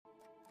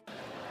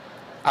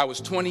I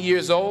was 20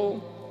 years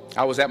old.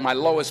 I was at my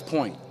lowest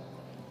point.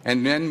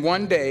 And then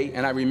one day,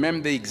 and I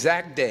remember the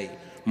exact day,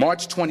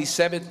 March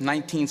 27th,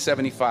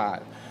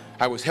 1975,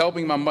 I was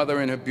helping my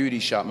mother in her beauty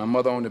shop. My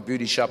mother owned a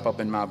beauty shop up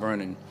in Mount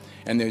Vernon.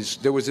 And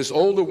there was this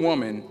older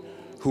woman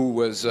who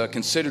was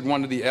considered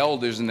one of the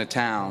elders in the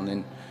town.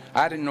 And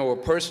I didn't know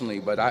her personally,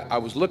 but I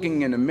was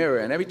looking in the mirror,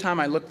 and every time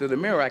I looked at the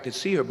mirror, I could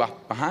see her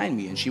behind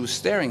me, and she was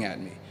staring at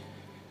me.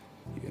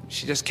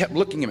 She just kept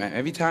looking at me.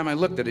 Every time I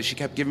looked at her, she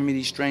kept giving me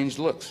these strange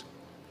looks.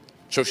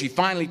 So she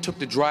finally took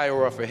the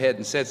dryer off her head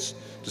and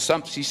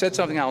she said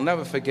something I'll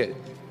never forget.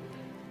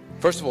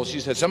 First of all, she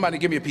said, "Somebody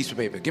give me a piece of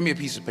paper. Give me a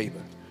piece of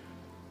paper."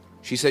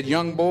 She said,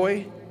 "Young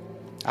boy,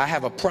 I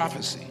have a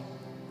prophecy,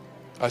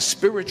 a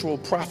spiritual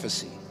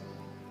prophecy."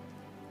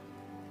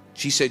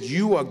 She said,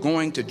 "You are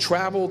going to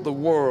travel the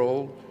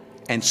world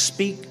and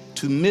speak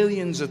to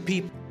millions of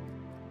people."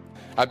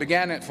 I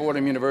began at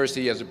Fordham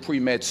University as a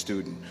pre-med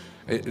student.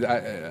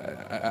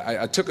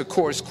 I took a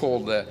course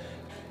called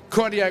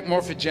cardiac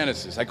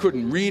morphogenesis. I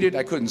couldn't read it,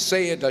 I couldn't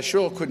say it, I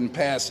sure couldn't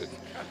pass it.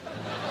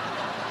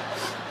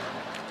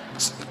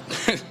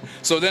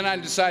 So then I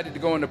decided to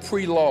go into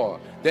pre-law,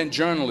 then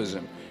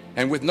journalism.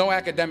 And with no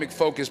academic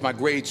focus, my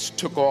grades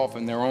took off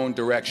in their own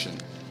direction.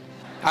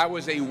 I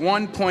was a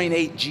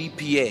 1.8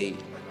 GPA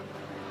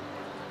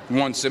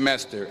one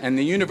semester, and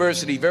the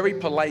university very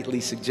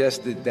politely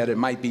suggested that it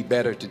might be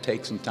better to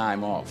take some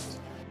time off.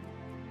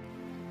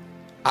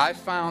 I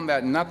found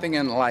that nothing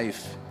in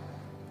life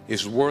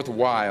is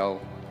worthwhile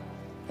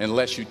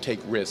unless you take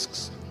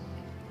risks.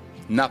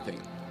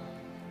 Nothing.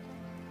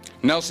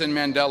 Nelson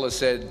Mandela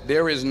said,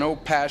 "There is no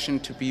passion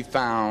to be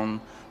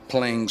found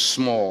playing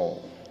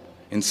small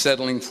and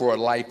settling for a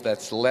life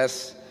that's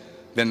less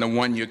than the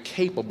one you're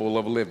capable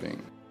of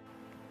living."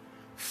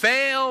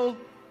 Fail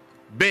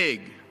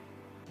big.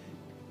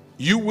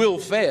 You will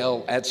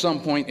fail at some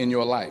point in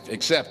your life.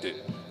 Accept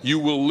it. You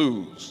will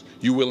lose.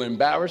 You will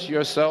embarrass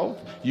yourself.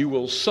 You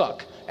will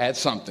suck at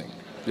something.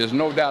 There's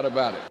no doubt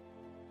about it.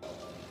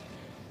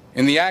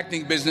 In the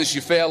acting business,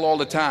 you fail all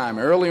the time.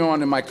 Early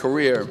on in my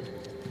career,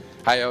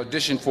 I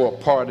auditioned for a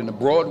part in a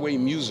Broadway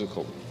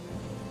musical.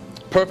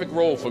 Perfect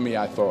role for me,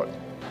 I thought.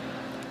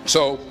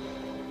 So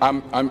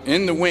I'm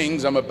in the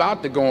wings. I'm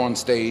about to go on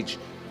stage,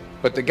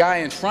 but the guy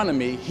in front of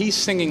me, he's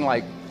singing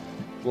like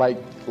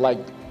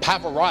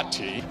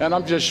Pavarotti, and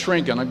I'm just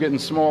shrinking. I'm getting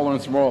smaller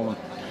and smaller.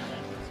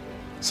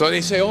 So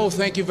they say, "Oh,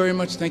 thank you very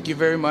much,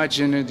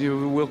 and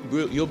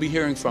you'll be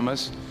hearing from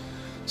us."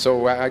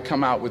 So I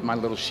come out with my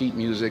little sheet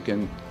music,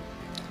 and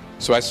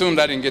so I assumed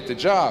I didn't get the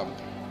job.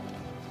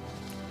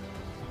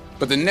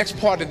 But the next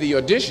part of the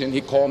audition,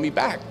 he called me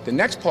back. The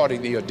next part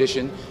of the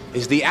audition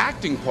is the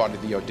acting part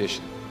of the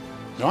audition.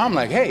 Now I'm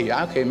like, hey,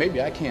 okay,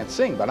 maybe I can't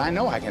sing, but I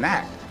know I can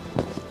act.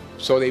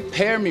 So they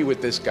pair me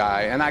with this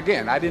guy, and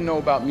again, I didn't know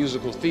about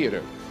musical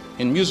theater.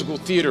 And musical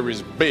theater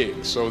is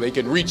big, so they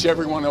can reach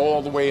everyone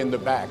all the way in the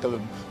back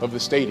of the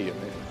stadium.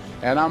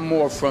 And I'm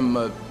more from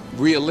a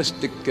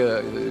realistic,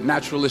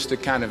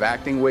 naturalistic kind of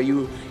acting where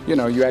you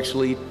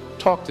actually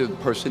talk to the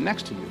person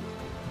next to you.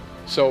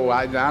 So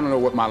I don't know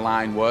what my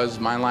line was.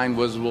 My line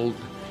was, "Well,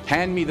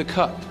 hand me the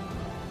cup."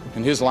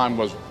 And his line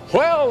was,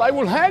 "Well, I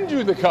will hand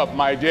you the cup,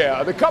 my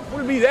dear. The cup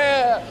will be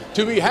there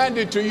to be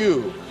handed to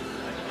you."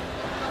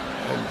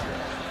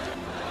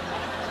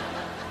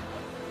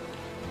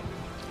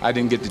 I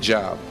didn't get the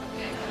job.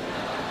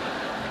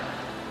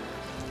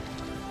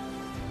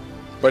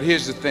 But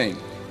here's the thing.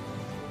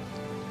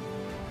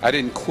 I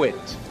didn't quit.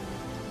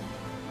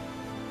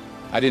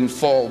 I didn't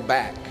fall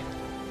back.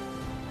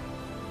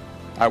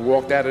 I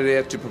walked out of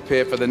there to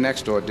prepare for the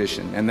next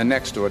audition, and the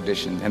next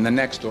audition, and the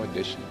next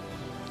audition.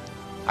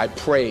 I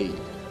prayed.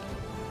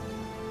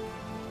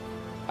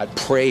 I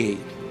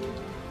prayed,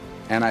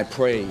 and I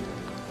prayed.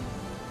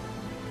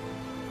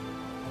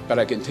 But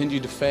I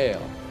continued to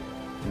fail,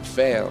 and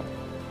fail,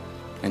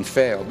 and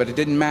fail. But it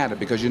didn't matter,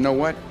 because you know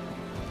what?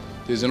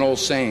 There's an old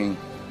saying,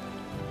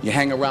 you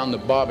hang around the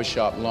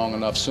barbershop long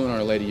enough, sooner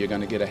or later you're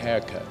going to get a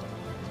haircut.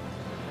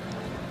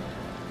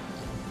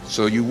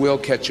 So you will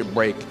catch a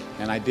break,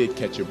 and I did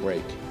catch a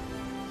break.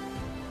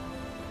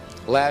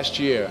 Last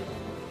year,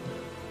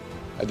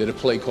 I did a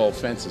play called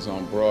Fences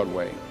on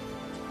Broadway.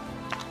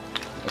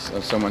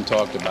 Someone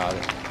talked about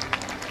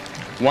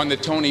it. Won the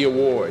Tony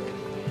Award.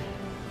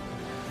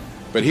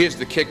 But here's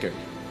the kicker.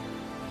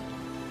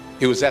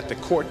 It was at the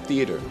Court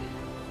Theater.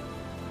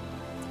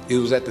 It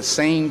was at the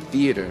same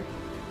theater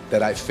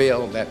that I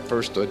failed that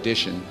first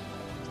audition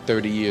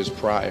 30 years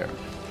prior.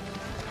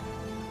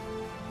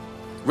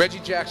 Reggie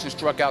Jackson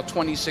struck out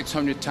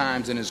 2,600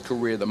 times in his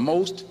career, the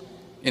most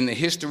in the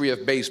history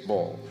of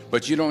baseball.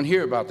 But you don't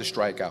hear about the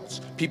strikeouts.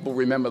 People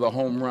remember the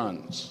home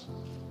runs.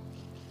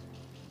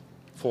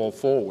 Fall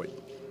forward.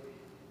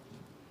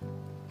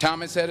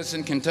 Thomas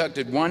Edison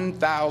conducted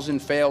 1,000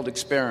 failed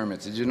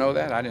experiments. Did you know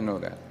that? I didn't know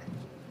that.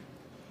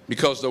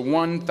 Because the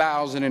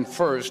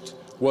 1,001st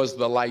was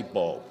the light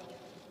bulb.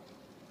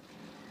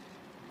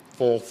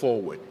 Fall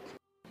forward.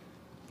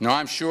 Now,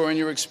 I'm sure in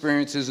your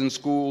experiences in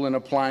school and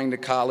applying to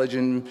college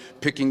and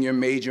picking your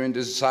major and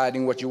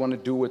deciding what you want to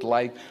do with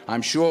life,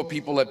 I'm sure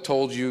people have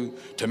told you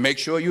to make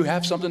sure you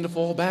have something to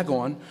fall back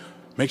on.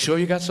 Make sure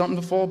you got something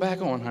to fall back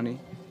on, honey.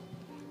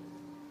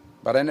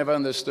 But I never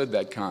understood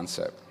that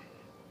concept,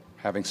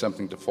 having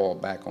something to fall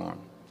back on.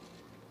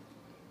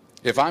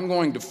 If I'm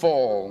going to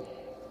fall,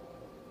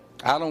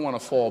 I don't want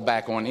to fall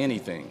back on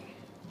anything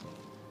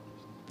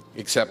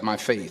except my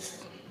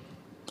faith.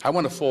 I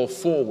want to fall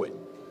forward.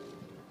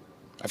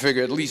 I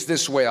figure at least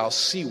this way I'll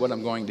see what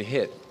I'm going to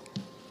hit.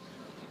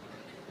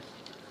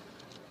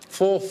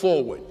 Fall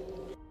forward.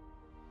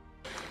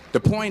 The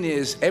point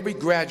is, every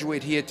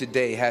graduate here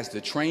today has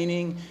the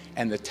training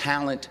and the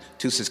talent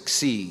to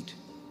succeed.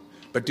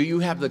 But do you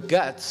have the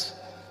guts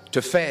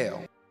to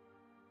fail?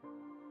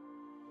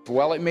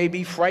 While it may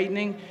be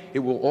frightening, it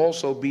will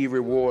also be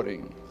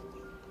rewarding.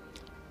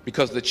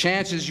 Because the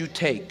chances you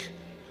take,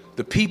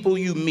 the people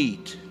you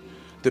meet,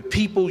 the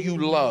people you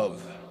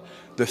love,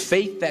 the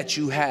faith that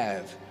you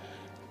have,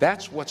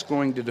 that's what's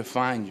going to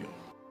define you.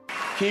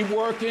 Keep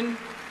working,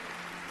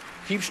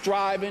 keep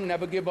striving,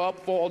 never give up,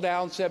 fall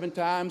down 7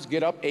 times,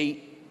 get up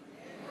 8.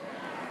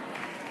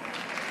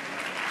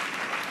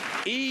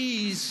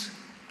 Ease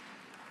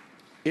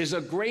is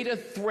a greater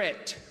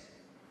threat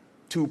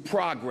to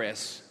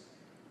progress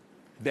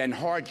than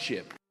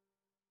hardship.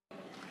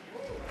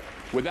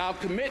 Without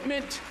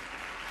commitment,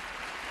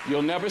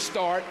 you'll never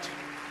start,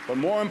 but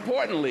more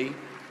importantly,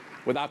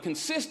 without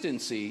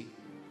consistency,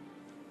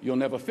 you'll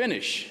never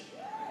finish.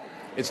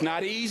 It's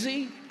not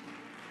easy.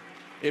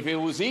 If it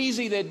was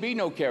easy, there'd be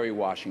no Kerry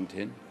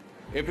Washington.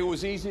 If it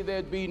was easy,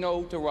 there'd be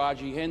no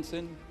Taraji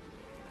Henson,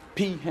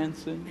 P.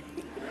 Henson.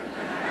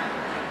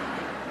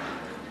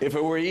 If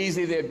it were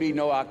easy, there'd be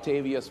no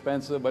Octavia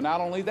Spencer. But not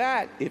only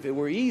that, if it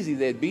were easy,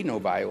 there'd be no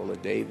Viola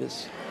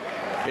Davis.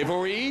 If it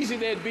were easy,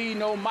 there'd be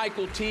no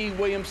Michael T.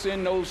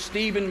 Williamson, no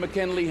Stephen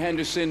McKinley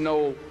Henderson,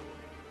 no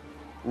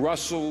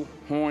Russell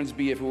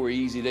Hornsby. If it were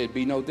easy, there'd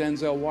be no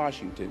Denzel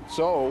Washington.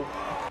 So,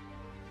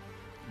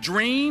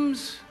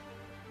 dreams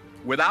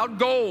without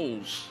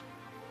goals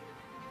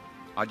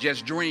are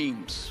just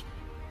dreams,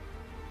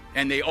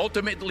 and they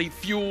ultimately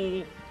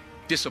fuel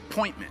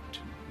disappointment.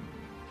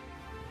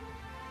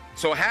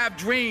 So have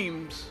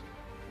dreams,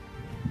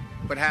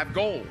 but have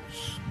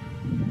goals.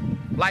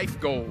 Life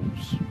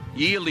goals,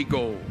 yearly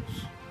goals,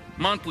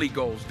 monthly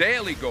goals,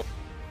 daily goals.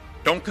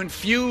 Don't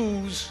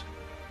confuse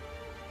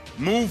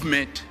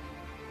movement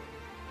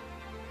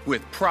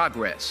with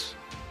progress.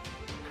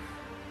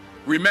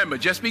 Remember,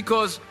 just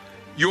because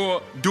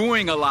you're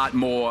doing a lot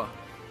more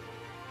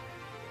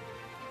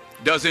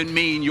doesn't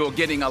mean you're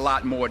getting a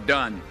lot more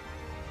done.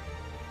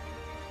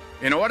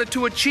 In order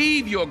to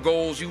achieve your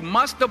goals, you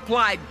must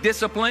apply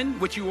discipline,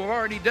 which you have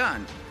already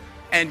done,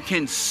 and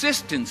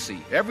consistency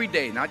every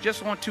day, not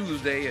just on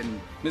Tuesday and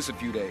miss a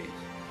few days.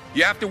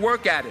 You have to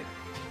work at it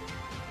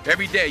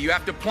every day. You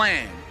have to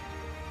plan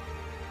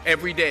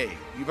every day.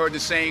 You've heard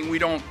the saying, we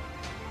don't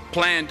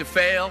plan to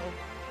fail,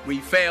 we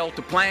fail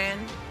to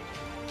plan.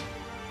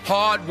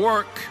 Hard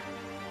work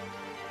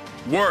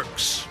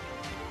works.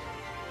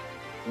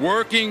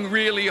 Working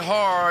really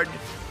hard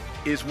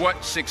is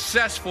what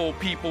successful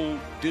people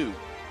do.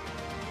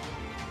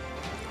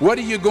 What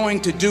are you going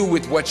to do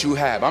with what you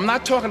have? I'm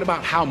not talking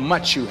about how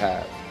much you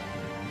have.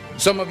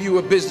 Some of you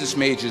are business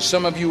majors,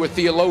 some of you are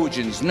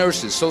theologians,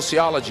 nurses,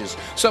 sociologists,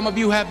 some of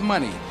you have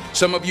money,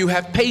 some of you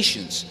have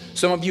patience,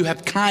 some of you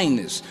have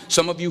kindness,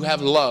 some of you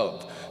have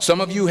love,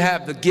 some of you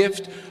have the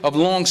gift of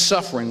long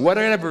suffering,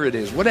 whatever it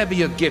is, whatever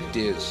your gift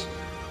is.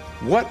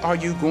 What are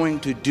you going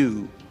to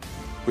do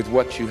with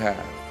what you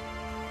have?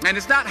 And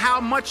it's not how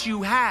much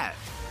you have.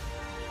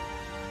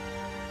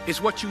 It's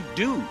what you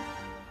do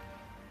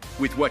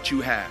with what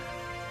you have.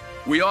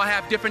 We all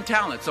have different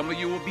talents. Some of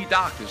you will be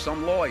doctors,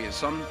 some lawyers,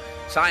 some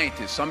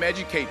scientists, some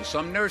educators,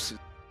 some nurses.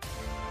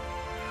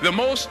 The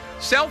most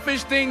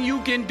selfish thing you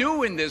can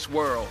do in this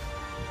world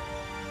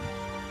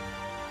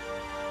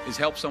is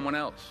help someone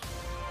else.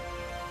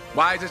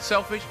 Why is it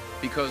selfish?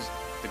 Because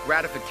the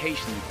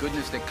gratification, the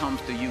goodness that comes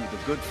to you, the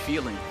good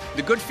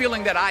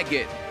feeling that I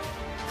get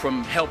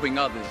from helping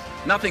others,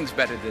 nothing's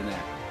better than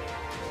that.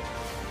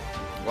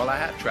 Well, I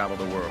have traveled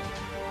the world,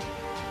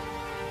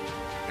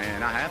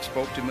 and I have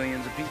spoke to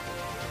millions of people.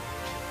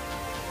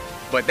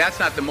 But that's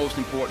not the most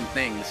important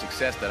thing, the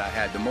success that I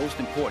had. The most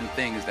important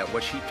thing is that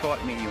what she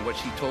taught me and what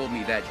she told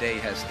me that day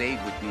has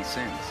stayed with me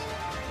since.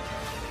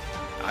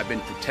 I've been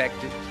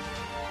protected,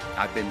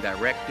 I've been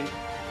directed,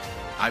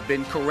 I've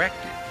been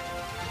corrected.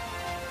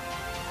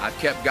 I've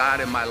kept God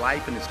in my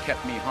life, and it's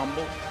kept me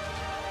humble.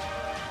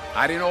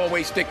 I didn't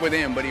always stick with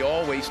him, but he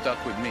always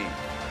stuck with me.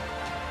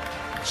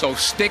 So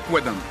stick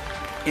with him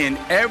in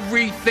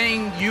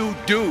everything you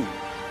do.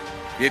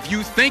 If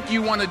you think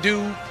you want to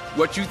do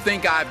what you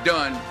think I've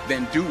done,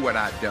 then do what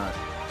I've done.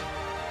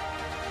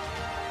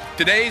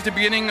 Today is the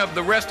beginning of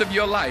the rest of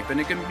your life, and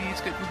it can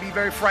be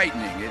very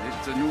frightening.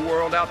 It's a new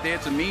world out there.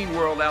 It's a mean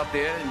world out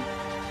there,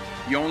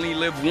 and you only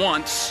live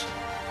once.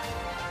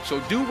 So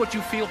do what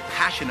you feel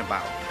passionate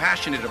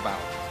about.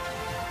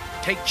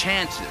 Take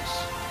chances.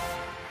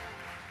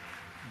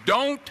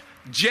 Don't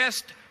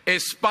just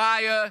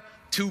aspire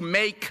to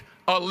make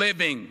a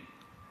living.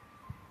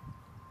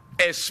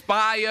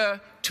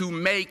 Aspire to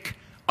make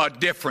a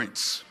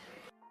difference.